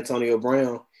 opposite Antonio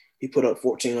Brown, he put up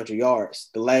 1,400 yards.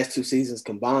 The last 2 seasons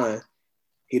combined,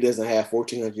 he doesn't have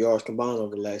 1,400 yards combined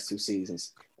over the last 2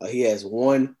 seasons. He has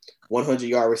one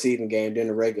 100-yard receiving game during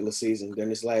the regular season, during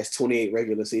his last 28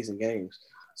 regular season games.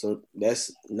 So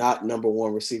that's not number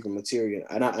 1 receiver material.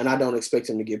 And I don't expect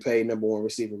him to get paid number 1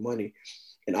 receiver money.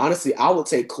 And honestly, I would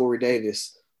take Corey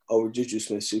Davis over Juju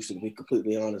Smith-Schuster, to be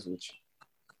completely honest with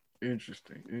you.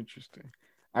 Interesting.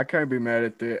 I can't be mad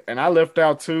at that. And I left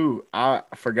out too, I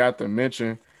forgot to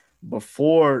mention,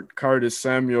 before Curtis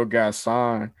Samuel got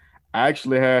signed, I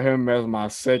actually had him as my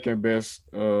second best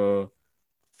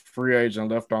free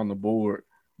agent left on the board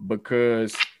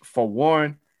because, for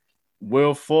one,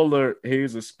 Will Fuller,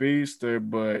 he's a speedster,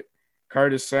 but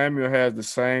Curtis Samuel has the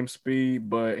same speed,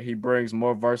 but he brings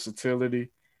more versatility.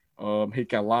 He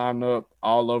can line up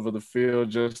all over the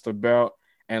field just about.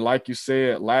 And like you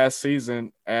said, last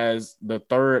season, as the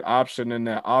third option in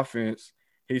that offense,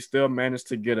 he still managed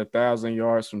to get 1,000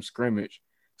 yards from scrimmage.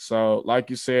 So, like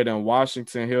you said, in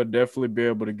Washington, he'll definitely be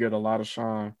able to get a lot of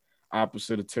shine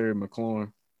opposite of Terry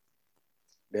McLaurin.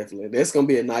 Definitely. That's going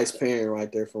to be a nice pairing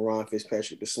right there for Ron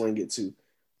Fitzpatrick to sling it to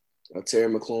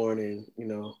Terry McLaurin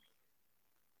and,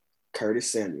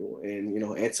 Curtis Samuel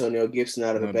and, Antonio Gibson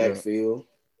out of the backfield.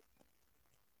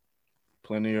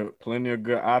 Plenty of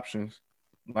good options.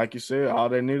 Like you said, all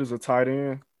they need is a tight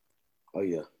end. Oh,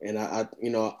 yeah. And I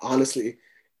honestly,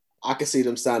 I can see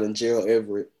them signing Gerald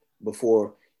Everett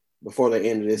before the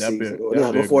end of this season.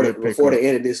 Before the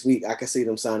end of this week, I can see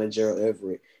them signing Gerald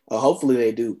Everett. Hopefully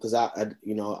they do, because I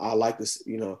like this.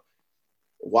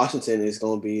 Washington is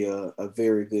going to be a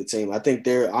very good team. I think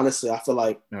I feel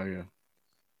like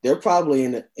they're probably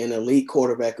an elite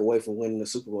quarterback away from winning the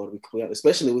Super Bowl, to be clear,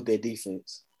 especially with their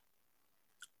defense.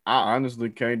 I honestly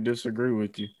can't disagree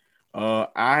with you.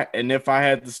 If I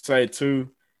had to say too,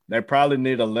 they probably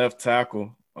need a left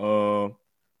tackle,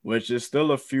 which is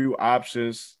still a few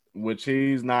options, which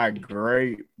he's not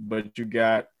great, but you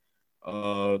got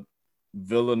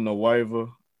Villanueva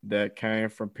that came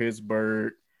from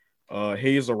Pittsburgh.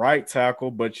 He's a right tackle,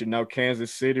 but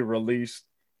Kansas City released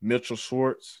Mitchell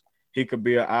Schwartz. He could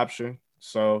be an option.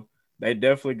 So they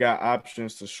definitely got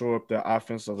options to shore up their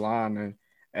offensive line. And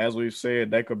as we've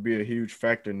said, they could be a huge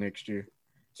factor next year.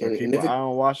 So keep an eye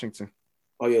on Washington.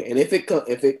 Oh yeah, and if it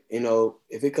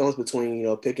comes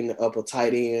between picking up a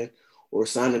tight end or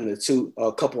signing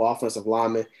a couple offensive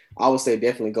linemen, I would say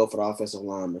definitely go for the offensive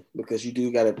lineman because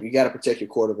you gotta protect your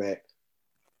quarterback.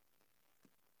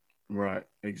 Right,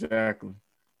 exactly.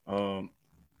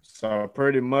 So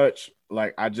pretty much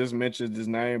like I just mentioned his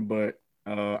name, but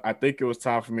I think it was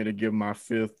time for me to give my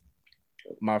fifth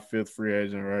free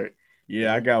agent, right?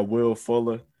 Yeah, I got Will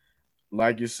Fuller.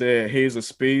 Like you said, he's a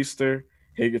speedster.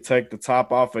 He could take the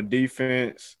top off of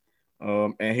defense.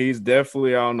 And he's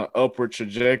definitely on the upward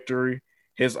trajectory.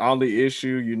 His only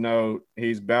issue,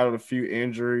 he's battled a few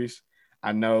injuries.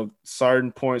 I know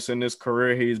certain points in his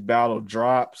career, he's battled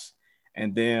drops.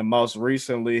 And then most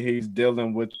recently, he's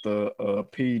dealing with the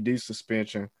PED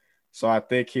suspension. So I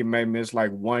think he may miss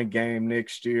like one game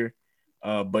next year.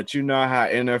 But you know how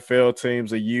NFL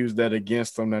teams will use that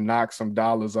against them to knock some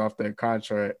dollars off their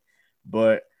contract.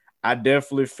 But I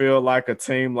definitely feel like a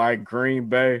team like Green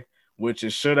Bay, which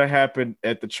it should have happened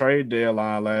at the trade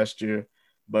deadline last year,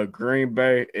 but Green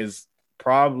Bay is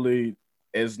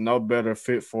no better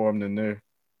fit for him than there.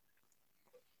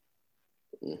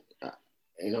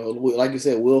 Like you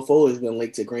said, Will Fuller has been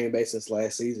linked to Green Bay since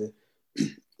last season,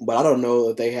 but I don't know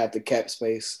if they have the cap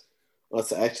space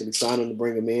to actually sign him to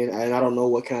bring him in, and I don't know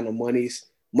what kind of money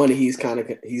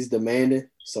he's demanding.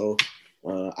 So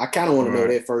I kind of want to know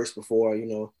that first before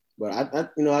But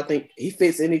I think he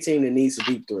fits any team that needs a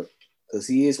deep threat because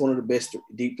he is one of the best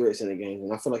deep threats in the game,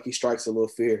 and I feel like he strikes a little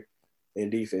fear in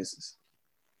defenses.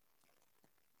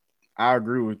 I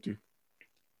agree with you.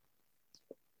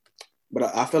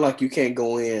 But I feel like you can't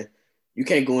go in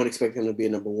expecting him to be a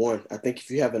number one. I think if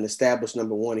you have an established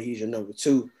number one and he's your number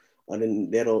two,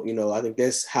 then I think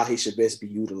that's how he should best be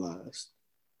utilized.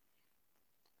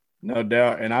 No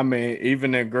doubt. And I mean,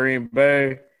 even in Green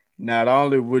Bay, not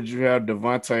only would you have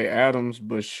Devontae Adams,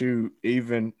 but shoot,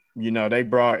 even, they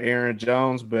brought Aaron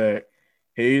Jones back.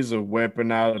 He's a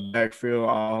weapon out of the backfield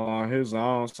all on his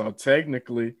own. So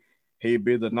technically, he'd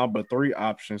be the number 3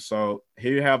 option. So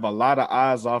he'd have a lot of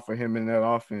eyes off of him in that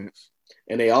offense.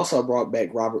 And they also brought back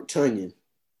Robert Tonyan,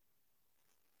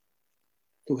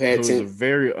 who's a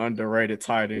very underrated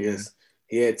tight end. Yes.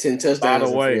 He had 10 touchdowns. By the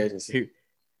way,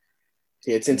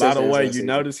 he had 10 touchdowns. By the way, you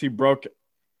notice he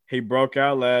broke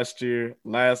out last year.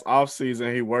 Last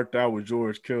offseason, he worked out with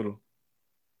George Kittle.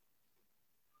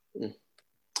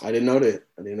 I didn't know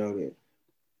that.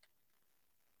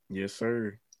 Yes,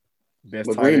 sir. Best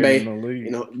but Green Bay, in the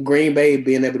league. Green Bay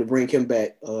being able to bring him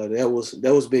back, that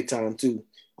was big time too.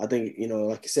 I think,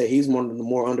 like I said, he's one of the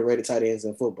more underrated tight ends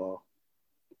in football.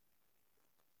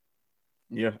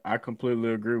 Yeah, I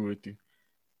completely agree with you.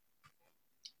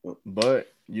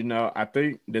 But, I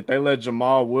think that they let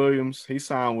Jamal Williams, he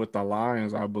signed with the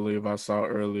Lions, I believe I saw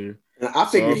earlier. And I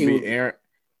figured Aaron.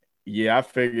 Yeah, I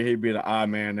figured he'd be the odd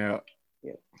man out.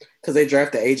 Yeah, because they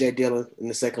drafted A.J. Dillon in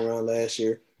the second round last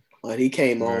year. He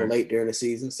came on late during the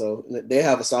season, so they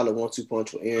have a solid 1-2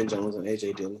 punch with Aaron Jones and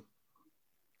A.J. Dillon.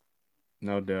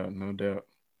 No doubt.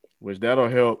 Which that'll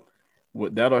help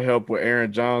with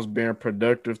Aaron Jones being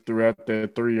productive throughout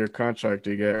that 3-year contract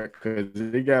he got because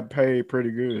he got paid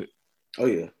pretty good. Oh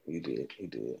yeah, he did.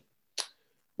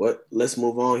 But let's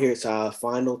move on here to our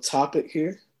final topic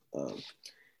here.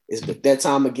 It's that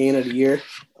time again of the year,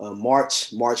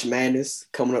 March Madness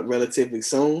coming up relatively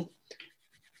soon.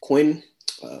 Quinn,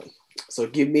 so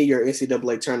give me your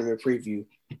NCAA tournament preview.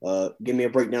 Give me a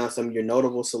breakdown of some of your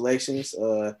notable selections,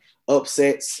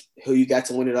 upsets, who you got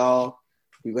to win it all.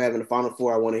 We go have in the Final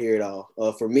Four. I want to hear it all.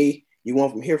 For me, you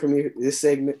want from me this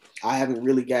segment. I haven't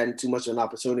really gotten too much of an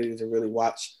opportunity to really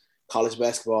watch college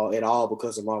basketball at all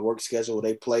because of my work schedule.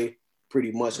 They play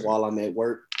pretty much while I'm at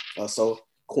work. So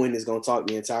Quinn is going to talk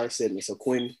the entire segment. So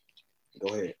Quinn,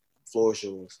 go ahead. Floor is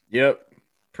yours. Yep.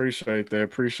 Appreciate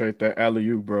that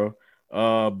alley-oop, bro.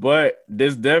 But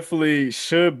this definitely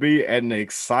should be an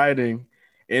exciting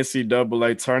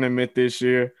NCAA tournament this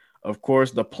year. Of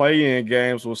course, the play-in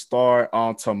games will start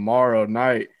on tomorrow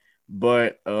night,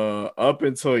 but up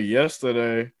until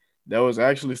yesterday, there was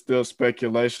actually still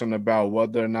speculation about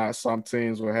whether or not some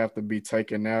teams would have to be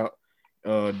taken out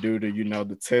due to,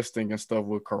 the testing and stuff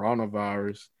with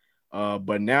coronavirus.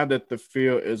 But now that the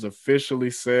field is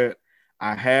officially set,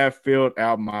 I have filled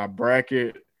out my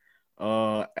bracket,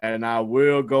 and I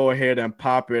will go ahead and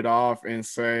pop it off and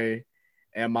say,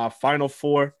 in my final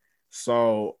four,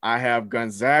 so I have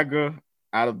Gonzaga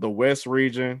out of the West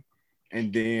region,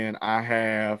 and then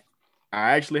I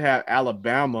actually have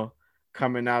Alabama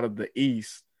coming out of the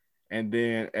East, and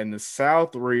then in the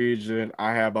South region,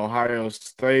 I have Ohio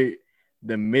State.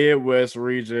 The Midwest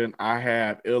region, I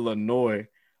have Illinois.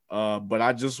 But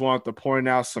I just want to point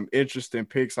out some interesting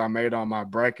picks I made on my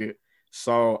bracket.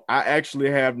 So I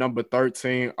actually have number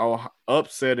 13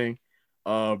 upsetting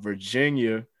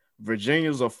Virginia.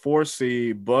 Virginia's a 4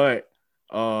 seed, but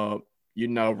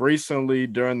recently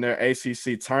during their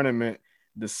ACC tournament,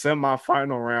 the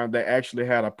semifinal round, they actually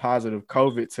had a positive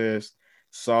COVID test.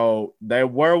 So they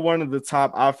were one of the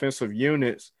top offensive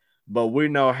units, but we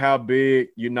know how big,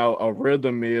 a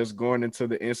rhythm is going into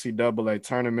the NCAA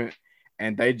tournament,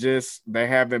 and they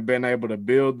haven't been able to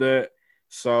build that.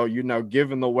 So,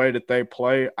 given the way that they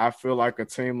play, I feel like a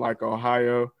team like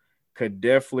Ohio could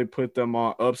definitely put them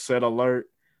on upset alert.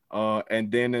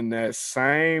 And then in that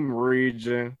same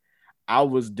region, I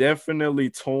was definitely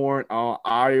torn on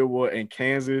Iowa and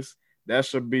Kansas. That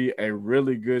should be a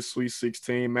really good Sweet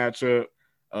 16 matchup.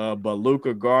 But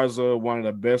Luka Garza, one of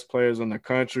the best players in the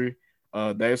country,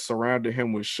 they surrounded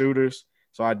him with shooters.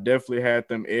 So I definitely had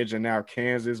them edging out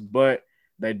Kansas, but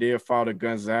they did fall to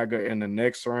Gonzaga in the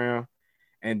next round.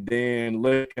 And then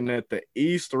looking at the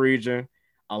East region,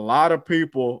 a lot of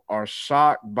people are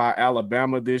shocked by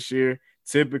Alabama this year.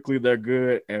 Typically, they're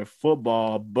good at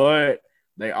football, but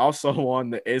they also won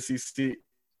the SEC.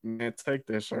 Man, take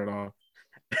that shirt off.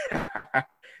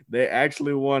 They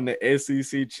actually won the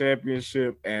SEC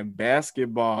championship and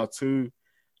basketball too,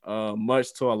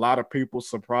 much to a lot of people's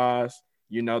surprise.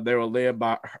 They were led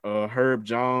by Herb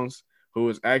Jones, who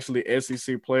was actually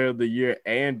SEC Player of the Year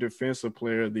and Defensive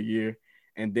Player of the Year,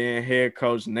 and then head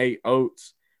coach Nate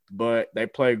Oates. But they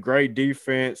play great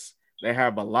defense. They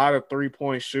have a lot of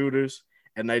three-point shooters,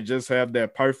 and they just have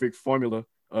that perfect formula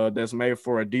that's made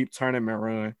for a deep tournament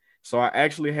run. So I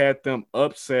actually had them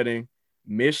upsetting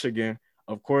Michigan.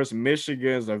 Of course,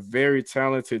 Michigan is a very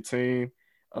talented team.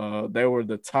 They were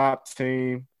the top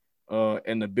team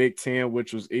in the Big Ten,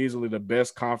 which was easily the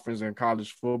best conference in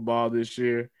college football this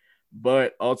year.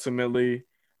 But ultimately,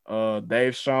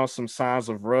 they've shown some signs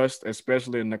of rust,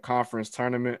 especially in the conference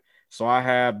tournament. So I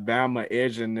have Bama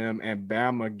edging them and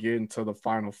Bama getting to the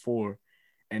Final Four.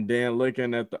 And then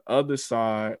looking at the other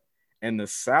side in the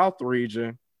South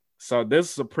region, so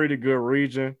this is a pretty good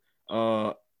region.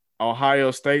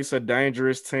 Ohio State's a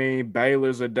dangerous team.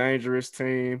 Baylor's a dangerous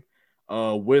team.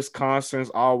 Wisconsin's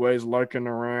always lurking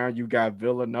around. You got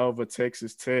Villanova,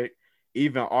 Texas Tech,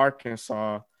 even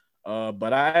Arkansas.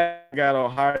 But I got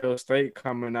Ohio State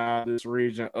coming out of this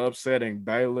region, upsetting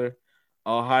Baylor.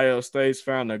 Ohio State's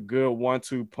found a good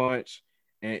 1-2 punch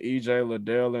in EJ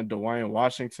Liddell and Dwayne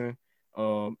Washington.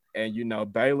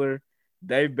 And Baylor,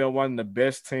 they've been one of the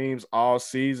best teams all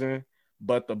season.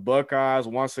 But the Buckeyes,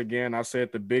 once again, I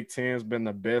said the Big Ten's been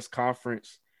the best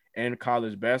conference in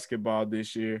college basketball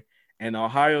this year. And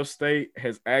Ohio State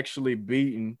has actually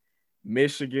beaten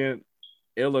Michigan,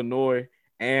 Illinois,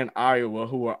 and Iowa,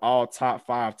 who are all top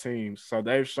 5 teams. So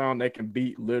they've shown they can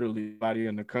beat literally anybody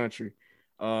in the country.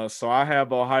 So I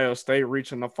have Ohio State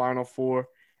reaching the Final Four.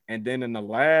 And then in the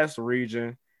last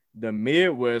region, the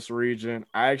Midwest region,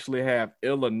 I actually have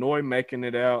Illinois making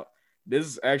it out. This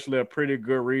is actually a pretty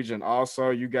good region.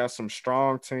 Also, you got some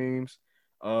strong teams.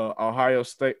 Oklahoma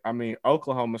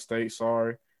State,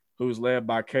 sorry, who's led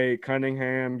by Cade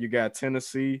Cunningham. You got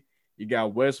Tennessee. You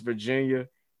got West Virginia.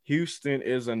 Houston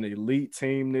is an elite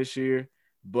team this year.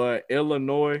 But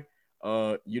Illinois,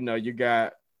 you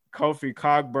got Kofi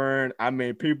Cockburn. I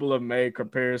mean, people have made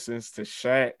comparisons to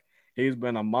Shaq. He's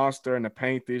been a monster in the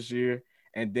paint this year.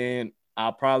 And then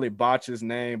I'll probably botch his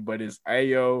name, but it's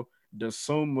Ayo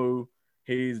Dosunmu.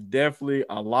 He's definitely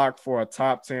a lock for a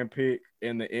top 10 pick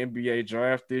in the NBA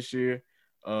draft this year.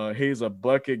 He's a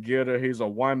bucket getter. He's a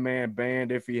one-man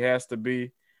band if he has to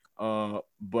be.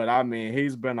 But, I mean,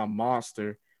 he's been a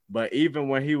monster. But even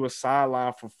when he was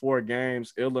sidelined for 4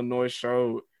 games, Illinois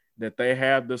showed that they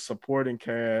have the supporting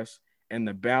cast and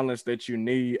the balance that you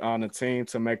need on a team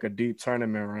to make a deep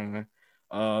tournament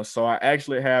run. So I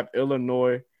actually have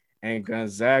Illinois and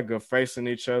Gonzaga facing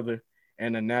each other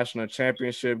in the national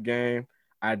championship game.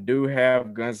 I do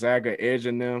have Gonzaga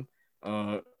edging them.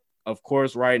 Of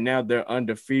course, right now they're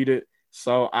undefeated.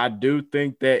 So I do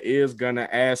think that is going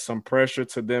to add some pressure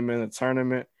to them in the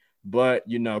tournament. But,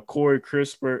 Corey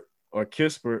Kispert,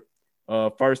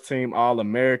 first team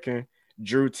All-American.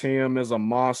 Drew Timm is a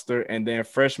monster. And then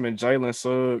freshman Jalen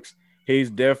Suggs, he's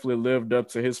definitely lived up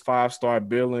to his 5-star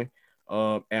billing.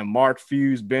 And Mark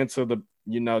Few's been to the,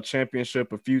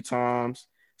 championship a few times.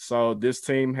 So this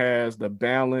team has the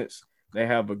balance. They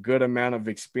have a good amount of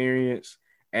experience,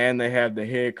 and they have the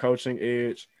head coaching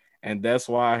edge. And that's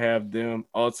why I have them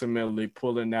ultimately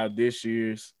pulling out this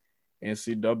year's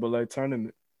NCAA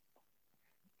tournament.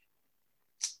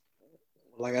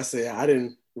 Like I said, I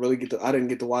didn't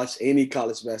get to watch any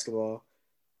college basketball.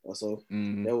 So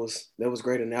that was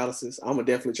great analysis. I'm gonna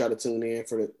definitely try to tune in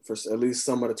for at least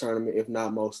some of the tournament, if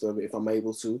not most of it, if I'm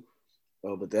able to.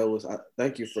 But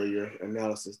thank you for your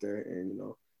analysis there, and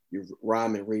your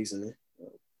rhyme and reasoning.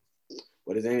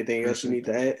 But is there anything else you need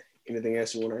to add? Anything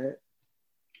else you want to add?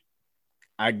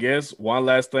 I guess one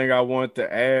last thing I want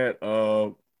to add,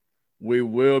 we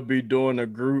will be doing a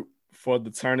group for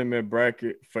the tournament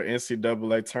bracket for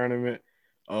NCAA tournament.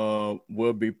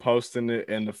 We'll be posting it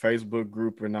in the Facebook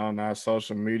group and on our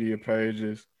social media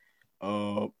pages.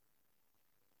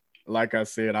 Like I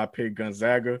said, I picked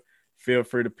Gonzaga. Feel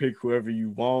free to pick whoever you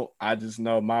want. I just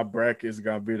know my bracket is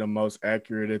going to be the most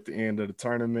accurate at the end of the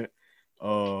tournament.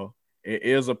 It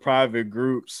is a private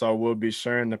group, so we'll be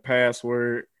sharing the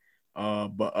password.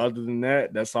 But other than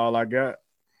that, that's all I got.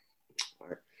 All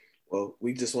right. Well,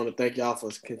 we just want to thank y'all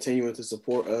for continuing to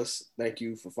support us. Thank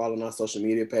you for following our social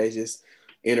media pages,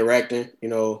 interacting,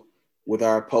 with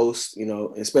our posts,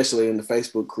 especially in the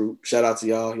Facebook group. Shout out to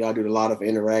y'all. Y'all do a lot of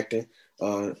interacting.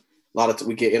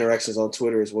 We get interactions on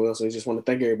Twitter as well. So we just want to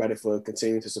thank everybody for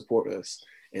continuing to support us.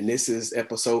 And this is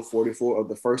episode 44 of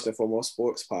the First and Foremost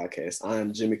Sports Podcast. I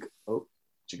am Jimmy. Oh, what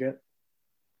you got?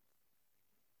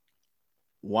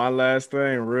 One last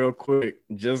thing, real quick.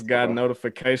 Just got a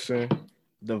notification.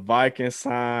 The Vikings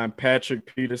signed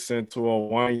Patrick Peterson to a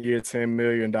 1-year, $10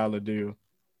 million deal.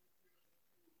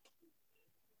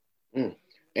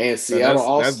 And Seattle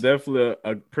so that's definitely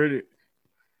a pretty.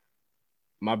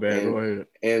 My bad. Go ahead.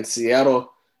 And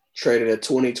Seattle traded a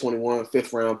 2021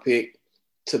 fifth-round pick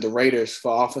to the Raiders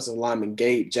for offensive lineman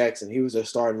Gabe Jackson. He was their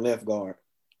starting left guard.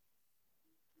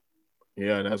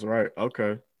 Yeah, that's right.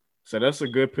 Okay. So that's a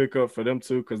good pickup for them,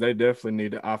 too, because they definitely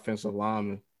need the offensive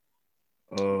lineman.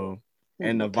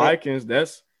 And the Vikings,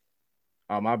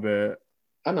 oh, my bad.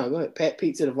 I know. Go ahead. Pat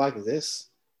Pete to the Vikings.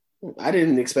 I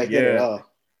didn't expect that at all.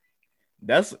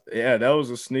 That was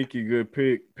a sneaky good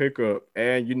pickup.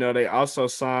 And, they also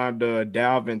signed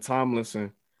Dalvin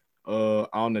Tomlinson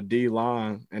on the D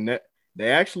line. And that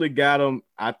they actually got him,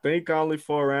 I think, only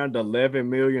for around $11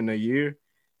 million a year.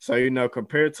 So,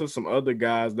 compared to some other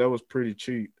guys, that was pretty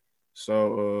cheap.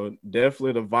 So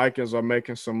definitely the Vikings are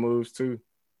making some moves too.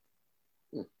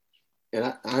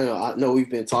 And I know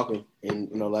we've been talking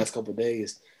in the last couple of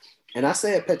days, and I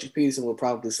said Patrick Peterson will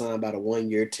probably sign about a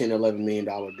 1-year, $10-11 million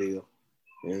deal,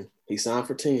 and he signed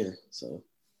for 10. So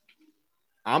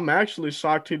I'm actually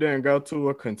shocked he didn't go to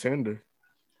a contender.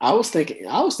 I was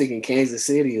thinking Kansas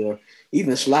City or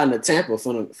even sliding to Tampa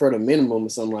for the minimum or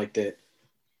something like that.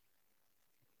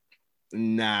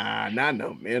 Nah, not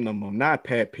no minimum. Not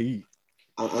Pat Pete.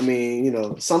 I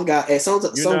mean, some guys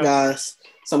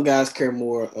care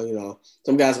more.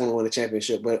 Some guys want to win a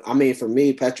championship, but I mean, for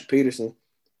me, Patrick Peterson,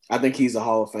 I think he's a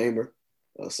Hall of Famer.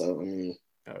 So I mean,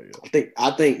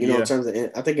 I think in terms of the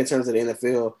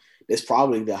NFL, it's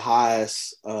probably the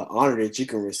highest honor that you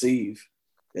can receive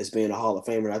as being a Hall of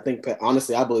Famer. I think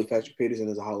honestly, I believe Patrick Peterson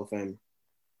is a Hall of Famer.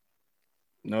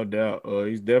 No doubt.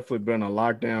 He's definitely been a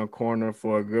lockdown corner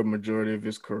for a good majority of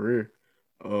his career.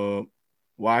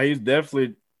 While he's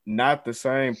definitely not the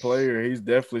same player, he's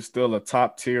definitely still a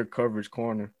top-tier coverage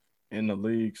corner in the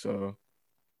league. So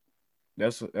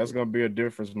that's going to be a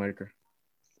difference maker.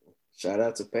 Shout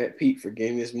out to Pat Pete for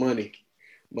getting his money.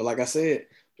 But like I said,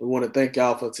 we want to thank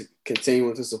y'all for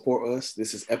continuing to support us.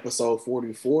 This is episode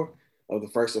 44 of the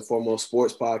First and Foremost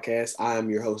Sports Podcast. I am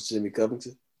your host, Jimmy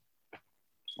Covington.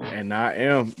 And I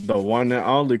am the one and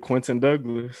only Quentin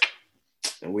Douglas.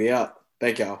 And we out.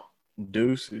 Thank y'all.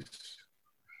 Deuces.